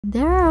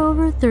There are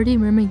over 30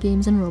 mermaid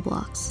games in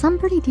Roblox. Some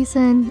pretty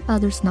decent,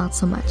 others not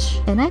so much.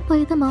 And I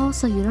played them all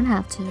so you don't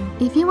have to.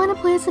 If you want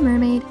to play as a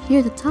mermaid, here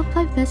are the top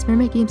 5 best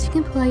mermaid games you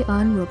can play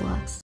on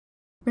Roblox.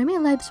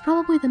 Mermaid Life is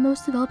probably the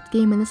most developed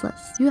game in this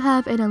list. You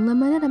have an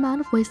unlimited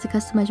amount of ways to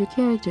customize your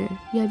character.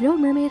 You have your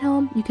own mermaid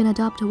home, you can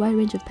adopt a wide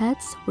range of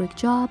pets, work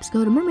jobs,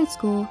 go to mermaid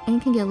school,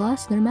 and can get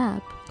lost in their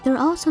map. There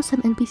are also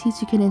some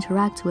NPCs you can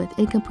interact with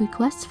and complete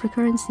quests for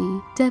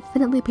currency.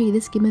 Definitely pay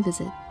this game a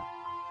visit.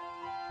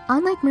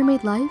 Unlike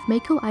Mermaid Life,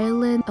 Mako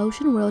Island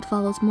Ocean World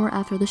follows more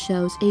after the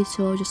shows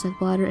H2O Just Like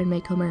Water and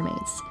Mako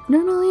Mermaids.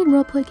 Normally in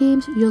roleplay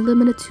games, you're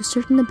limited to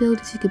certain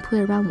abilities you can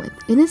play around with.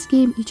 In this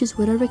game, you choose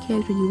whatever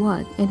character you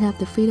want and have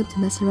the freedom to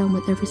mess around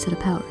with every set of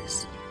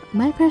powers.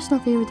 My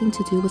personal favorite thing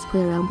to do was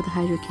play around with the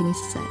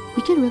hydrokinesis set.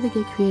 You can really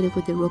get creative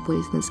with your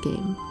roleplays in this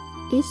game.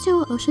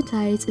 H2O Ocean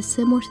Tides is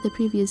similar to the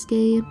previous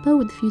game, but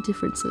with a few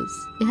differences.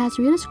 It has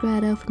Rita's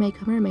Grotto for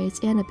Mako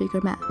Mermaids and a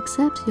bigger map,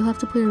 except you'll have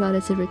to play around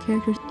as different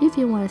characters if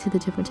you want to see the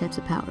different types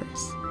of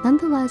powers.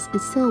 Nonetheless,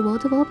 it's still a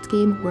well-developed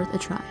game worth a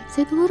try.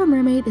 Save the Little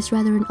Mermaid is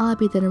rather an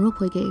obby than a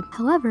roleplay game.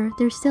 However,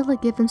 there's still a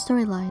given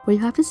storyline where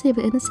you have to save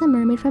an innocent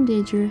mermaid from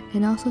danger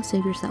and also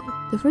save yourself.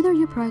 The further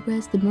you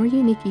progress, the more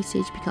unique each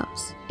stage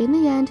becomes. In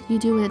the end, you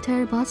do an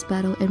entire boss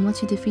battle, and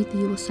once you defeat the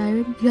evil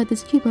siren, you have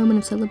this cute moment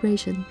of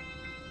celebration.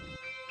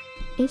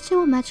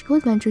 H2O Magical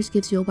Adventures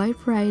gives you a wide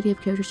variety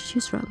of characters to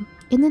choose from.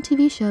 In the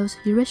TV shows,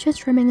 you risk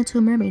transforming into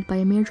a mermaid by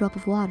a mere drop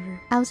of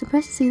water. I was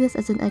impressed to see this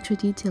as an extra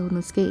detail in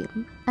this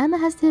game. Emma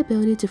has the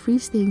ability to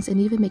freeze things and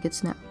even make it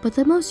snow, but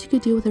the most you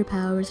could do with her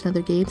powers in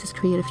other games is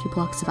create a few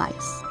blocks of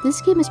ice.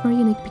 This game is more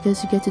unique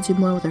because you get to do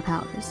more with her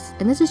powers,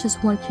 and this is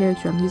just one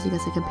character I'm using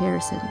as a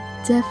comparison.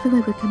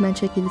 Definitely recommend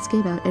checking this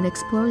game out and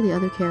exploring the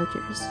other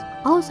characters.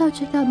 Also,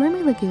 check out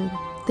Mermaid Lagoon.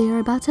 They are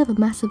about to have a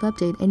massive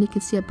update, and you can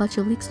see a bunch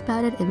of leaks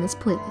about it in this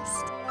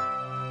playlist.